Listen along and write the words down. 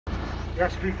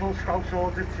Yes, people, Scouts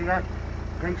audits here.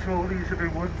 Make sure these have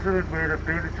been wondering where I've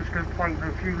been. I've just been fighting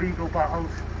a few legal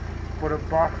battles, but I'm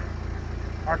back.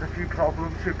 Had a few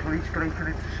problems with police breaking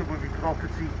into some of my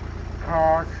property,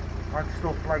 cars and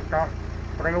stuff like that.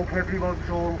 But I hope everyone's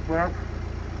all well.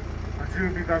 I'm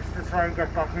doing my best to try and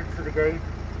get back into the game.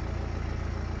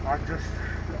 I'm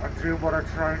doing what I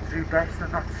try and do best,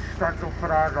 and that's stand up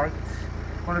for our rights.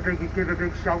 I want to give a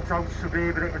big shout out to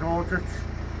Suburban and Audit.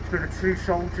 It's been a true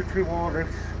soldier through all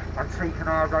this and taking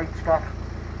our rights back.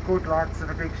 Good lads, and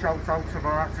a big shout out to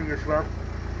Marty as well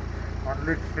on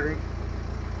Live Free.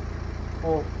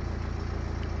 But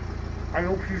I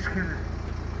hope you can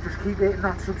just keep hitting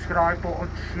that subscribe button,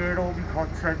 share all my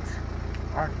content,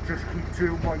 and just keep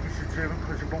doing what you're doing,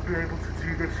 because I won't be able to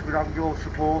do this without your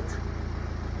support.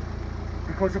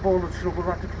 Because of all the trouble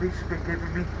that the police have been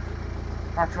giving me,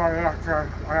 that's why I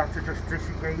had to just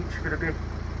disengage for a bit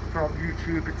from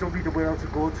YouTube. It's done me the world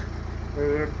of good.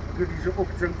 I'll give you an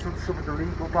update on some of the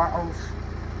legal battles.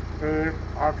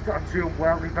 I'm doing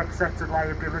well. We've accepted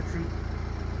liability.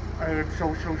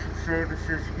 Social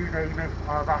services, you name it,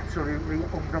 I'm absolutely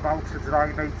under out to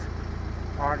dry, mate.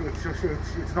 And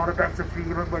it's not a better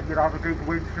feeling when you have a big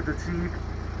win for the team.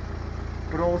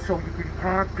 But also, you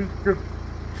can't beat them,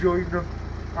 join them.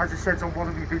 As I said on one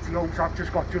of my videos, I've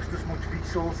just got just as much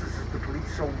resources as the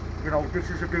police, so, you know, this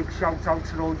is a big shout out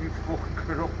to all you fucking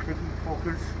corrupt piggy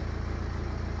fuckers.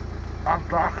 I'm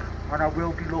back, and I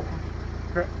will be looking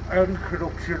for any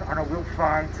corruption, and I will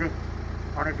find it.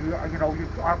 And if you know,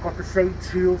 I've got the same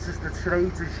tools as the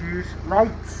traders use,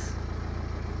 lights.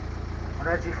 And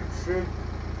as you can see,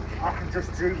 I can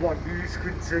just do what you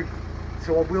can do.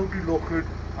 So I will be looking,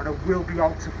 and I will be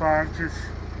out to find you.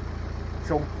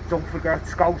 So don't forget,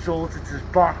 Scouts Audit is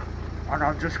back, and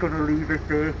I'm just going to leave it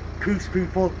there. Peace,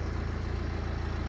 people.